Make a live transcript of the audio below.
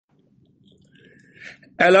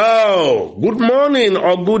Hello, good morning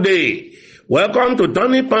or good day. Welcome to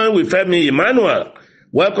Turning Point with Femi Emmanuel.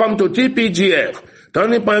 Welcome to TPGF,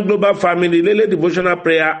 Turning Point Global Family Daily Devotional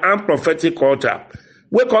Prayer and Prophetic Altar.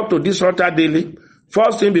 Wake up to this altar daily.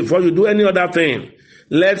 First thing before you do any other thing,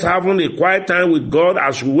 let's have a quiet time with God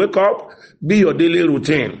as you wake up. Be your daily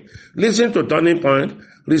routine. Listen to Turning Point,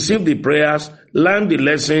 receive the prayers, learn the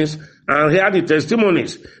lessons, and hear the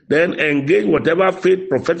testimonies. Then engage whatever faith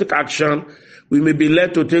prophetic action we may be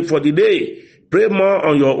led to take for the day. Pray more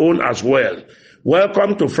on your own as well.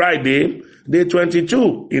 Welcome to Friday, day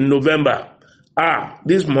 22 in November.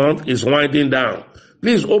 This month is winding down.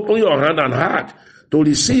 Please open your hand and heart to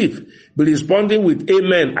receive. Be responding with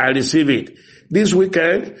amen, I receive it. This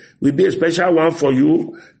weekend will be a special one for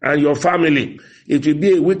you and your family. It will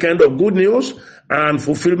be a weekend of good news and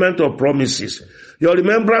fulfillment of promises. Your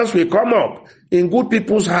remembrance will come up in good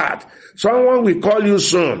people's heart. Someone will call you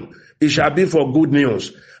soon. It shall be for good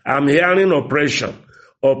news. I'm hearing oppression,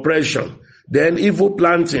 then evil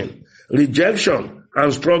planting, rejection,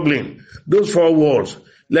 and struggling. Those 4 words,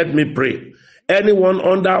 let me pray. Anyone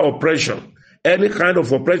under oppression, any kind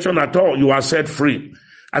of oppression at all, you are set free.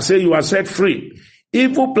 I say you are set free.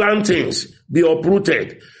 Evil plantings be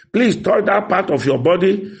uprooted. Please touch that part of your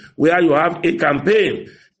body where you have a pain,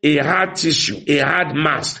 a hard tissue, a hard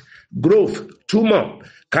mass, growth, tumor,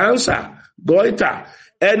 cancer, goiter,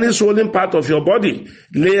 any swollen part of your body,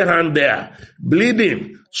 lay hand there.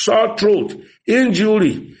 Bleeding, sore throat,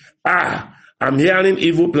 injury. I'm hearing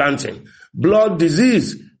evil planting. Blood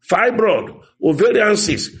disease, fibroid, ovarian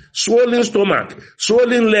cyst, swollen stomach,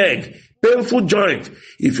 swollen leg, painful joint.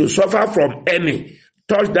 If you suffer from any,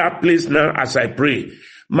 touch that place now as I pray.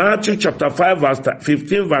 Matthew chapter 5 verse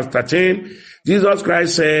 15 verse 13, Jesus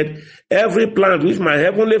Christ said, every plant which my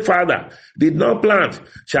heavenly Father did not plant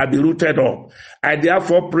shall be rooted up. I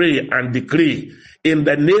therefore pray and decree in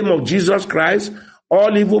the name of Jesus Christ,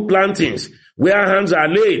 all evil plantings where hands are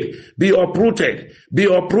laid, be uprooted,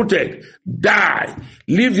 die.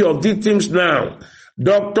 Leave your victims now.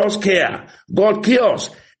 Doctors care, God cures.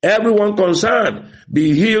 Everyone concerned,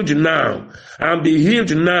 be healed now and be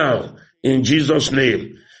healed now in Jesus'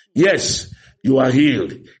 name. Yes, you are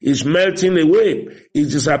healed. It's melting away.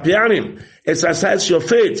 It's disappearing. Exercise your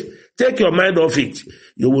faith. Take your mind off it.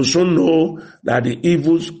 You will soon know that the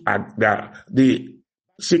evils are the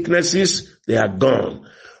sicknesses, they are gone.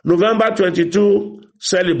 November 22,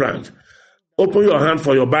 celebrant. Open your hand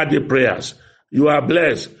for your birthday prayers. You are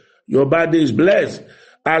blessed. Your birthday is blessed.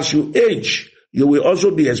 As you age, you will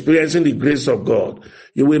also be experiencing the grace of God.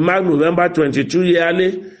 You will mark November 22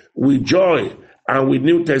 yearly with joy and with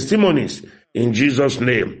new testimonies in Jesus'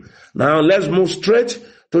 name. Now let's move straight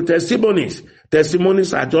to testimonies.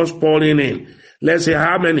 Testimonies are just pouring in. Let's see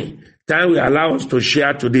how many time we allow us to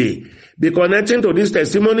share today. Be connecting to these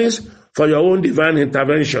testimonies for your own divine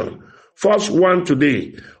intervention. First one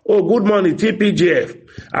today. Oh, good morning, TPGF.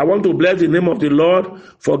 I want to bless the name of the Lord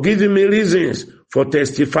for giving me reasons for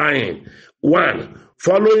testifying. 1.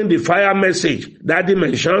 Following the fire message Daddy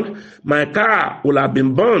mentioned, my car will have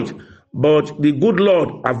been burnt, but the good Lord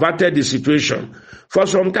averted the situation. For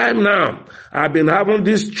some time now, I've been having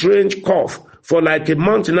this strange cough for like a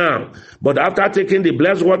month now, but after taking the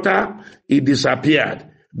blessed water, it disappeared.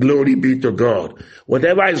 Glory be to God.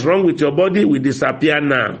 Whatever is wrong with your body will disappear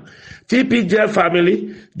now. TPJ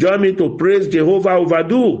family, join me to praise Jehovah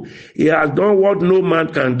overdue. He has done what no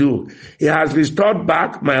man can do. He has restored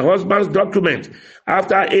back my husband's document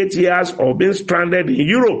after 8 years of being stranded in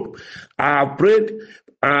Europe. I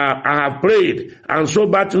have prayed and so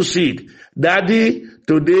battle seed. Daddy,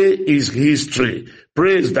 today is history.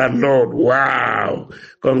 Praise the Lord. Wow.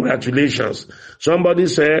 Congratulations. Somebody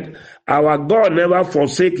said, our God never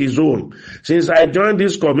forsake his own. Since I joined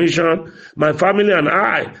this commission, my family and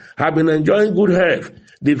I have been enjoying good health,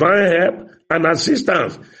 divine help and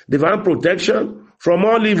assistance, divine protection from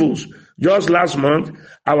all evils. Just last month,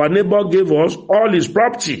 our neighbor gave us all his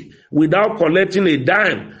property without collecting a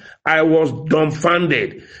dime. I was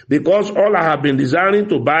dumbfounded because all I have been desiring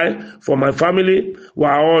to buy for my family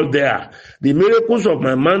were all there. The miracles of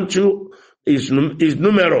my mantle is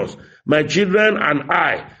numerous. My children and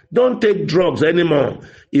I don't take drugs anymore.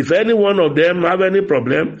 If any one of them have any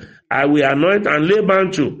problem, I will anoint and lay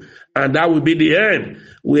mantle, and that will be the end.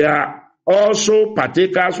 We are also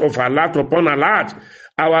partakers of alert upon alert.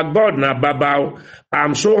 Our God na Babao.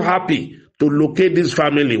 I'm so happy to locate this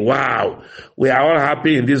family. Wow. We are all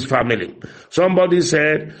happy in this family. Somebody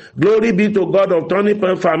said, glory be to God of Turning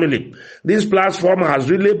Point family. This platform has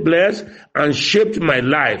really blessed and shaped my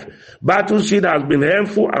life. Battlefield has been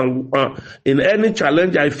helpful, and in any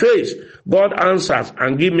challenge I face, God answers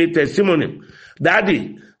and give me testimony.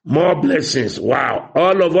 Daddy, more blessings. Wow.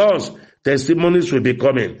 All of us, testimonies will be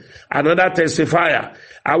coming. Another testifier.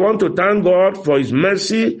 I want to thank God for his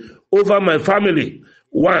mercy over my family.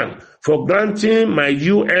 1, for granting my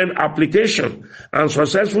UN application and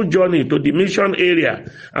successful journey to the mission area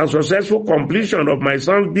and successful completion of my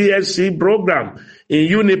son's BSc program in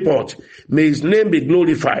Uniport. May his name be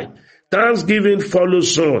glorified. Thanksgiving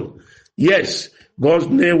follows soon. Yes, God's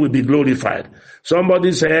name will be glorified.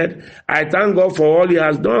 Somebody said, I thank God for all he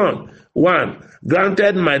has done. 1,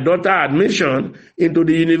 granted my daughter admission into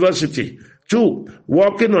the university. 2,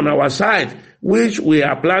 working on our site, which we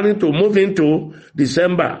are planning to move into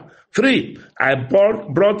December. 3, I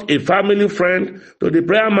brought a family friend to the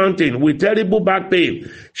prayer mountain with terrible back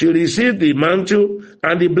pain. She received the mantle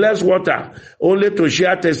and the blessed water, only to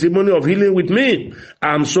share testimony of healing with me.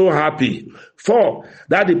 I'm so happy. 4,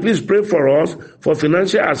 Daddy, please pray for us for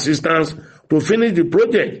financial assistance to finish the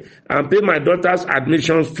project and pay my daughter's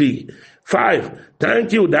admission fee. 5,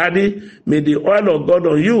 thank you, Daddy. May the oil of God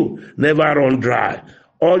on you never run dry.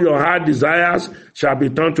 All your heart desires shall be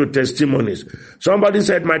turned to testimonies. Somebody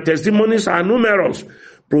said, my testimonies are numerous.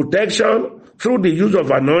 Protection through the use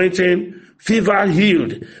of anointing, fever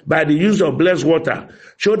healed by the use of blessed water,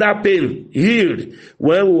 shoulder pain healed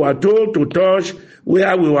when we were told to touch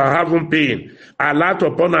where we were having pain, alert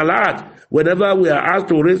upon alert whenever we are asked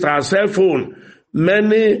to raise our cell phone,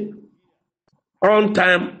 many on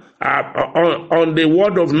time on the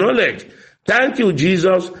word of knowledge. Thank you,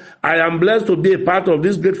 Jesus. I am blessed to be a part of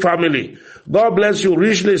this great family. God bless you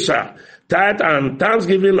richly, sir. Tithe and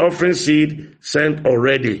Thanksgiving offering seed sent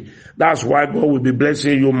already. That's why God will be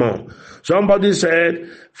blessing you more. Somebody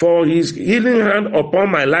said, for his healing hand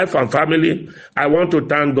upon my life and family, I want to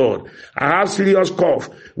thank God. I have serious cough,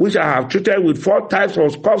 which I have treated with 4 types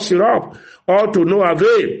of cough syrup, all to no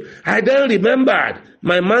avail. I then remembered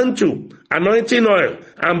my mantle, anointing oil,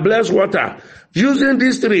 and blessed water. Using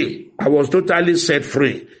these 3, I was totally set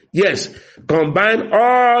free. Yes, combine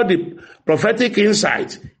all the prophetic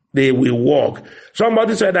insights, they will work.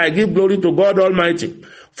 Somebody said, I give glory to God Almighty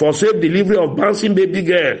for safe delivery of bouncing baby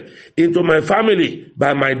girl into my family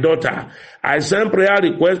by my daughter. I sent prayer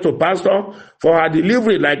request to pastor for her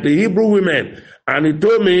delivery like the Hebrew women, and he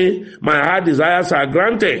told me my heart desires are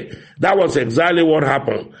granted. That was exactly what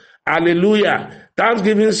happened. Hallelujah.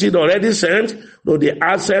 Thanksgiving seed already sent to the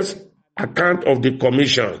access account of the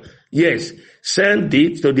commission. Yes, send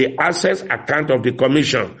it to the access account of the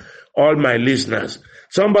commission. All my listeners.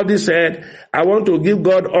 Somebody said, I want to give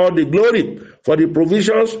God all the glory for the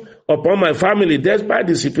provisions upon my family despite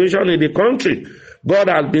the situation in the country. God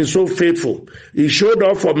has been so faithful. He showed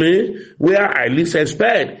up for me where I least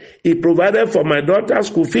expect. He provided for my daughter's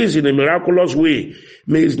school fees in a miraculous way.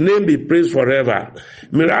 May his name be praised forever.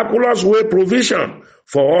 Miraculous way provision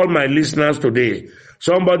for all my listeners today.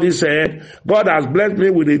 Somebody said, God has blessed me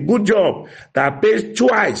with a good job that pays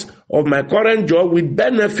twice of my current job with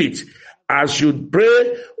benefits. I should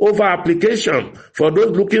pray over application for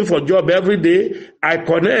those looking for job every day. I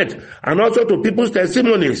connect and also to people's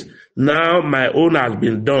testimonies. Now my own has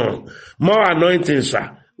been done. More anointing,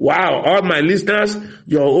 sir. Wow, all my listeners,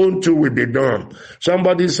 your own too will be done.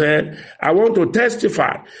 Somebody said, I want to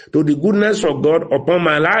testify to the goodness of God upon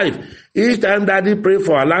my life. Each time Daddy pray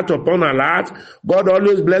for a lot upon a lot, God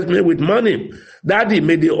always bless me with money. Daddy,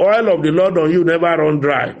 may the oil of the Lord on you never run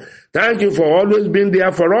dry. Thank you for always being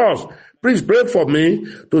there for us. Please pray for me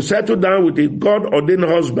to settle down with a God-ordained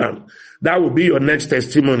husband. That will be your next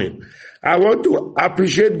testimony. I want to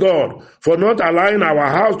appreciate God for not allowing our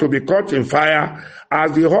house to be caught in fire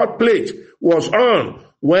as the hot plate was on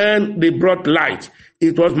when they brought light.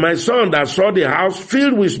 It was my son that saw the house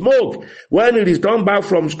filled with smoke when he returned back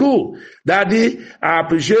from school. Daddy, I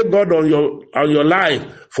appreciate God on your life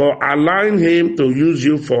for allowing him to use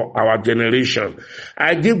you for our generation.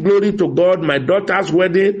 I give glory to God. My daughter's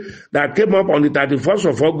wedding that came up on the 31st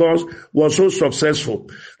of August was so successful.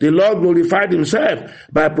 The Lord glorified himself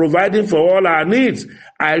by providing for all our needs.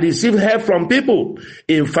 I received help from people.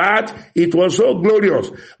 In fact, it was so glorious.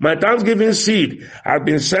 My Thanksgiving seed has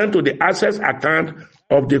been sent to the access account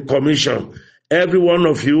of the commission. Every one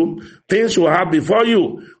of you, things you have before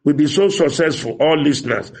you will be so successful, all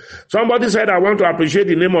listeners. Somebody said, I want to appreciate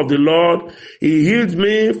the name of the Lord. He healed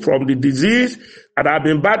me from the disease that I've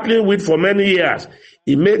been battling with for many years.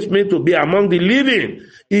 He makes me to be among the living.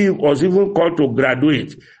 He was even called to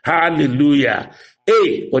graduate. Hallelujah.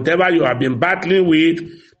 Hey, whatever you have been battling with,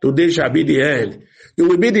 today shall be the end. You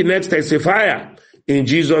will be the next testifier in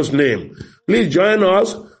Jesus' name. Please join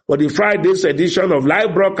us for the Friday's edition of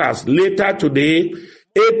live broadcast later today,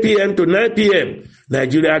 8 p.m. to 9 p.m.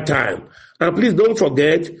 Nigeria time. And please don't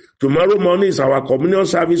forget, tomorrow morning is our communion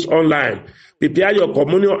service online. Prepare your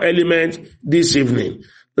communion element this evening.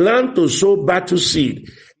 Learn to sow battle seed.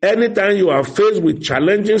 Anytime you are faced with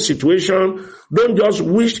challenging situation, don't just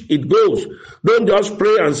wish it goes. Don't just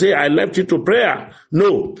pray and say, I left it to prayer.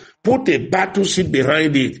 No, put a battle seed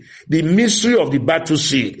behind it. The mystery of the battle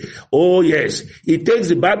seed. Oh yes, it takes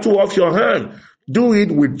the battle off your hand. Do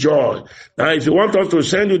it with joy. Now, if you want us to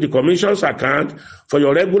send you the commissions account for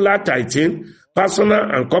your regular tithing, personal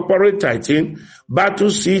and corporate tithing, battle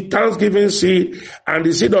seed, thanksgiving seed, and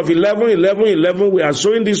the seed of 11 we are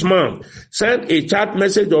sowing this month, send a chat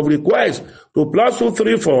message of request to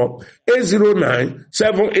 +234 809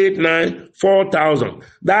 789 4000.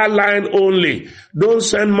 That line only. Don't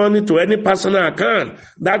send money to any personal account.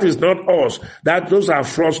 That is not us. Those are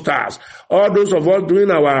fraudsters. All those of us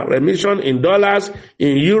doing our remission in dollars,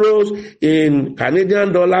 in euros, in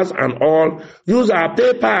Canadian dollars and all, use our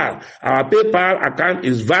PayPal. Our PayPal account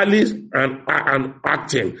is valid and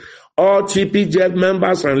acting. All TPGF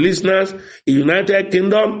members and listeners in United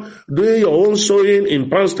Kingdom, doing your own sowing in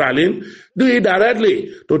pound sterling, do it directly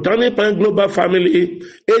to Turning Point Global Family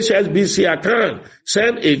HSBC account.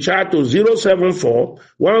 Send a chat to 074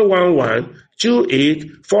 111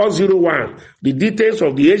 28401. The details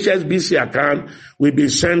of the HSBC account will be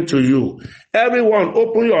sent to you. Everyone,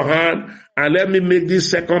 open your hand and let me make this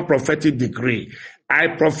second prophetic decree.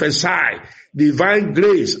 I prophesy divine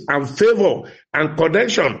grace and favor and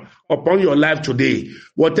connection upon your life today.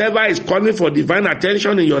 Whatever is calling for divine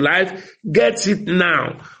attention in your life, get it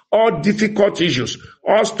now. All difficult issues,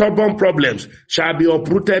 all stubborn problems shall be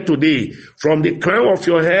uprooted today. From the crown of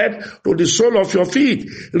your head to the sole of your feet,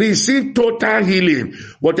 receive total healing.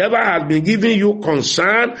 Whatever has been giving you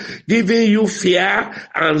concern, giving you fear,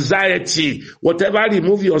 anxiety, whatever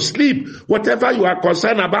remove your sleep, whatever you are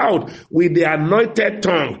concerned about, with the anointed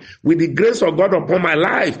tongue, with the grace of God upon my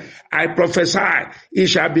life, I prophesy, it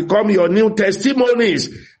shall become your new testimonies.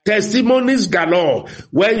 Testimonies galore.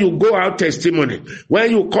 When you go out, testimony. When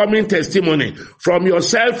you come in, testimony. From your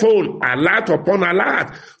cell phone, alert upon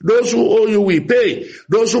alert. Those who owe you will pay.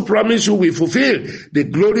 Those who promise you will fulfill. The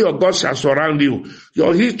glory of God shall surround you.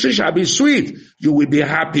 Your history shall be sweet. You will be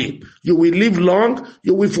happy. You will live long.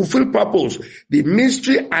 You will fulfill purpose. The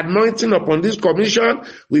mystery anointing upon this commission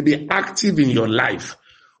will be active in your life.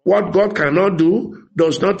 What God cannot do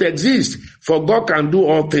does not exist, for God can do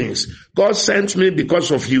all things. God sent me because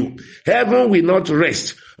of you. Heaven will not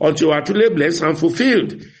rest until you are truly blessed and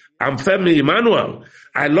fulfilled. I'm Femi Emmanuel.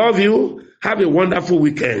 I love you. Have a wonderful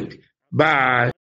weekend. Bye.